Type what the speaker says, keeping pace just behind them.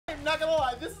I'm not gonna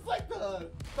lie, this is like the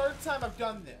third time I've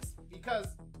done this because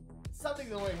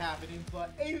something's always happening,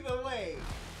 but either way,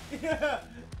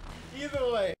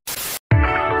 either way.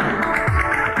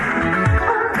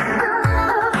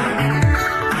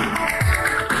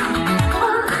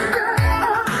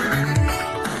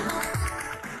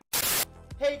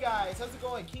 Hey guys, how's it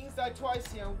going?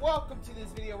 KingsDieTwice here, and welcome to this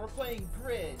video. We're playing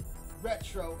GRIDD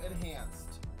Retro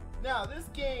Enhanced. Now, this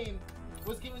game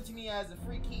was given to me as a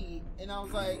free key, and I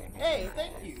was like, hey,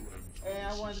 thank you. And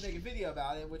I wanted to make a video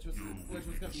about it, which was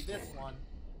gonna be this one.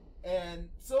 And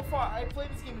so far, I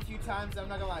played this game a few times. I'm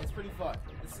not gonna lie, it's pretty fun.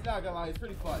 I'm not gonna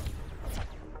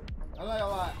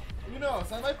lie, who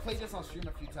knows? I might play this on stream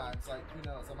a few times. Like, who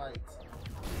knows? I might.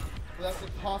 But that's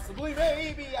possibly,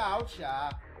 maybe. Ouch.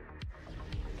 Yeah.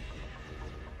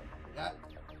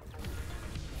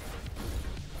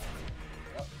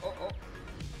 Oh.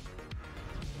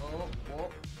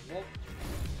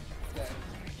 Okay.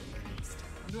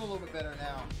 I'm doing a little bit better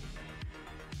now.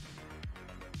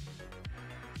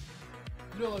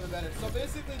 So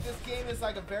basically, this game is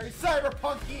like a very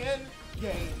cyberpunkian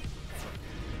game.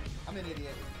 I'm an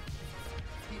idiot.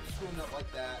 Keep screwing up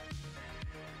like that.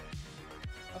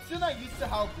 I'm still not used to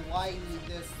how glidey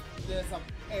this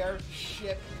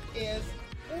airship is.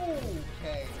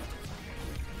 Okay.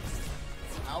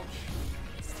 Ouch.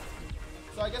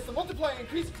 So I guess the multiplier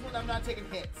increases when I'm not taking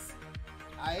hits.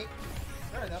 Aight.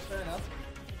 Fair enough.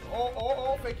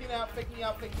 Oh, fake me out,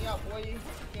 boy. You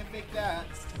can't fake that.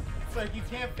 It's like you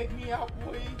can't fake me out,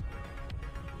 boy.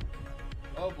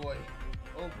 Oh boy.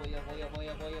 I'm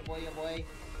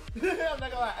not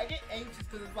gonna lie, I get anxious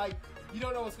because it's like, you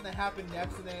don't know what's gonna happen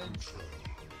next, and then...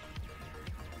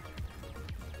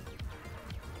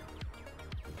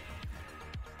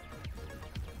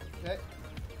 Okay.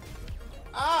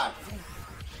 Ah!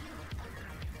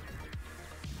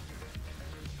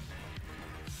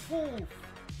 Whew.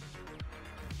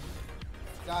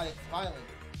 Got it, finally.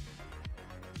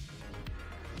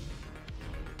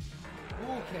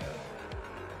 Okay.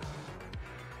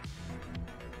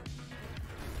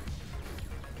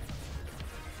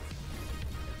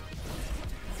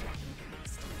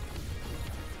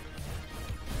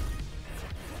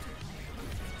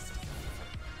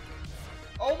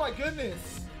 Oh my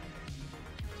goodness!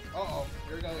 Uh-oh,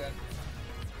 here we go again.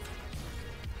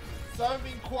 So I'm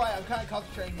being quiet, I'm kind of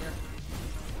concentrating here.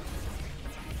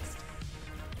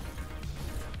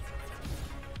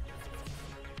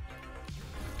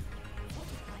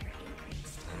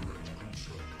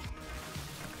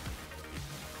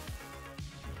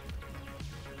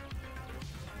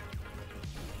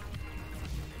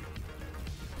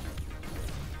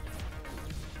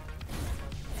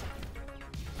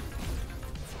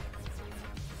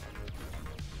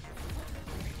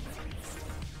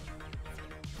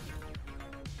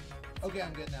 Okay,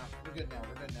 I'm good now. We're good now.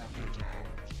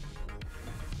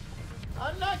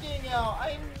 I'm not getting out.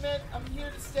 I'm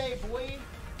here to stay, boy.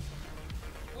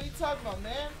 What are you talking about,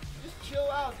 man? Just chill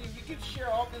out, dude. We could share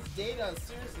all this data,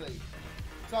 seriously.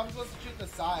 So I'm supposed to shoot the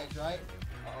sides, right?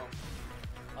 Uh-oh.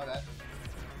 My bad.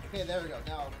 Okay, there we go.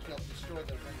 Now I'll destroy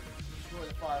the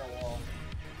firewall.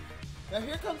 Now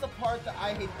here comes the part that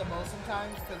I hate the most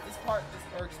sometimes, because this part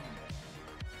just irks me.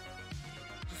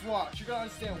 Just watch. You're gonna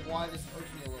understand why this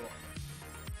irks me a little.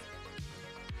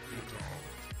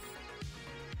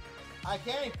 I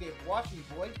can't escape. Watch me,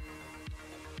 boy.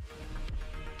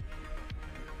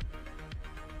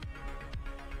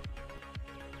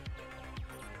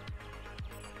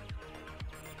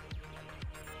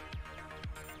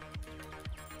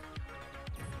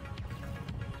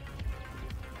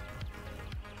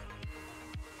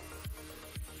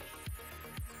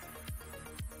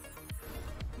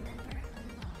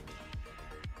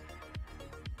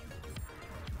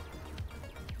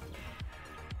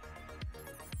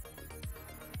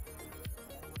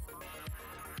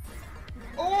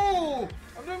 Oh!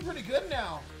 I'm doing pretty good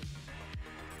now.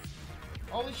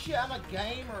 Holy shit, I'm a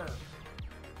gamer.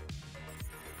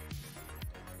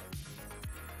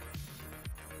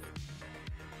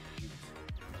 Shoot.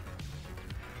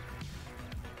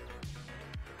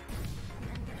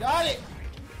 Got it!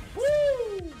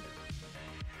 Woo!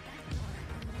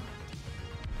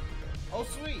 Oh,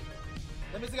 sweet.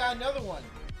 That means I got another one.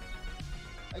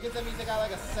 I guess that means I got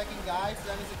like a second guy, so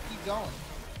that means I keep going.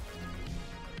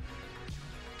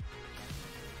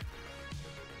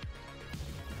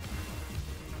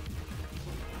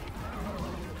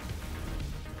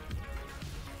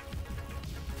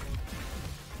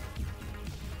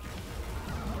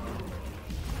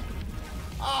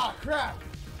 Ah, crap!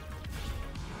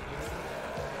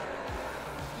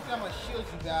 Get down my shield,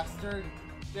 you bastard.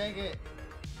 Dang it.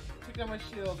 picked up my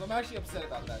shields. I'm actually upset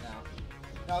about that now.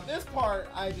 Now this part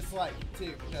I dislike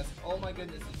too, because oh my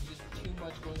goodness, it's just too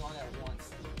much going on at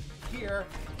once. Here,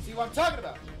 see what I'm talking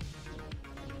about?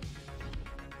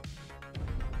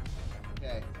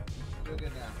 Okay, feel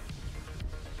good now.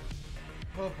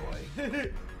 Oh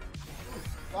boy.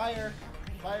 Fire!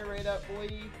 Fire rate up, boy.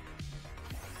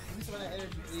 Give me some of that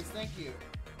energy, please. Thank you.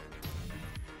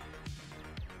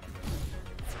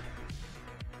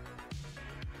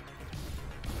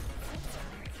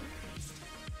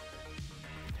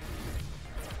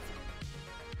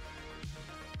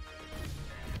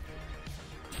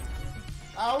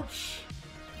 Ouch!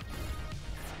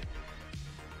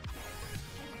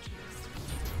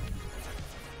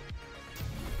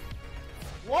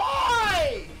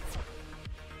 Why?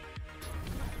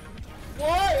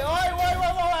 Why?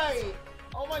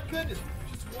 Oh my goodness.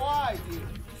 Just why, dude?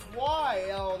 Just why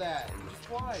all that?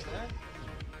 Just why, man?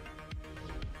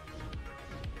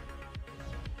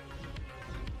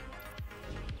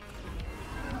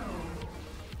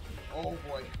 Oh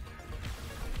boy.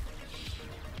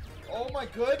 Oh my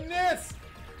goodness!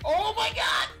 Oh my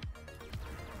god!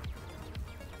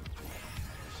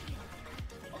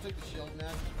 I'll take the shield,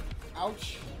 man.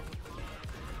 Ouch.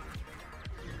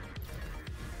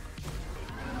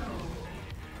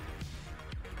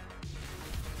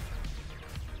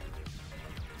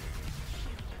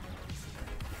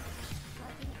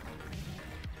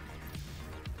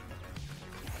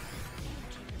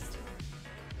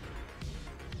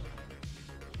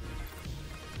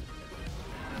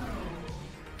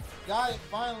 Got it,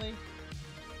 finally.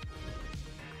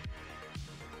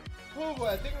 Oh boy,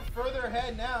 I think we're further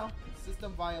ahead now.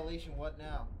 System violation, what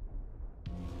now?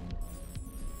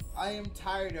 I am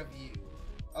tired of you.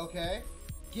 Okay?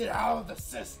 Get out of the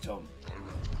system.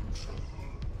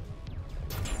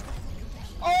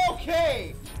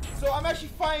 Okay! So I'm actually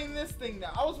fighting this thing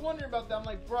now. I was wondering about that. I'm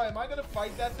like, bro, am I gonna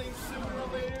fight that thing sooner or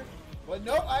later? But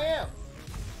nope, I am.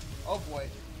 Oh boy.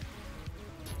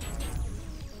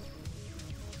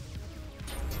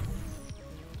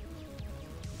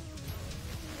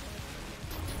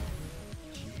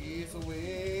 Jeez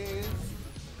Louise.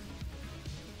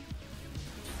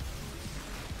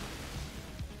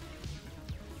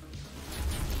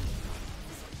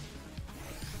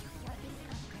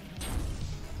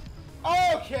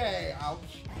 Okay, ouch.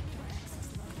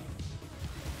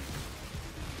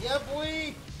 Yeah,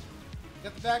 boy.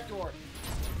 Get the back door.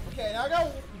 Okay, now I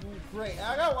gotta great.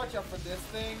 Now I gotta watch out for this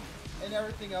thing and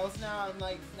everything else. Now I'm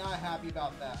like not happy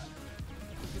about that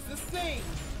because this thing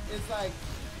is like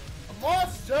a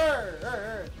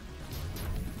monster.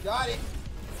 Got it.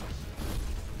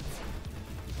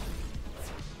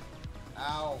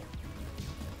 Ow.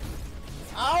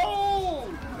 Ow,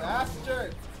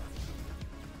 bastard.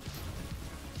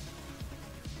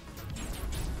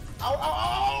 Ow, ow,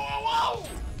 ow, ow,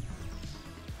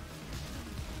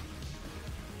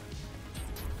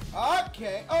 ow!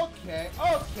 Okay, okay,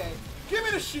 okay. Give me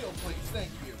the shield, please.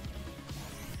 Thank you.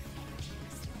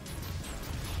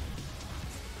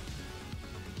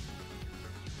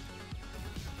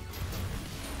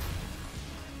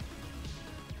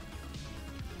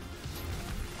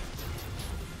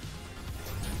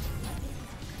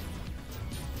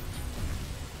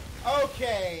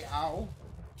 Okay, ow.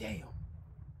 Damn.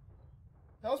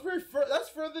 That was pretty that's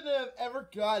further than I've ever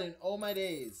gotten all my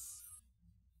days.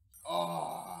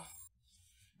 Oh.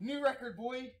 New record,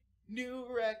 boy. New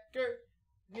record.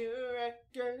 New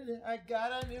record. I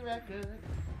got a new record.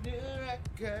 New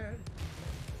record.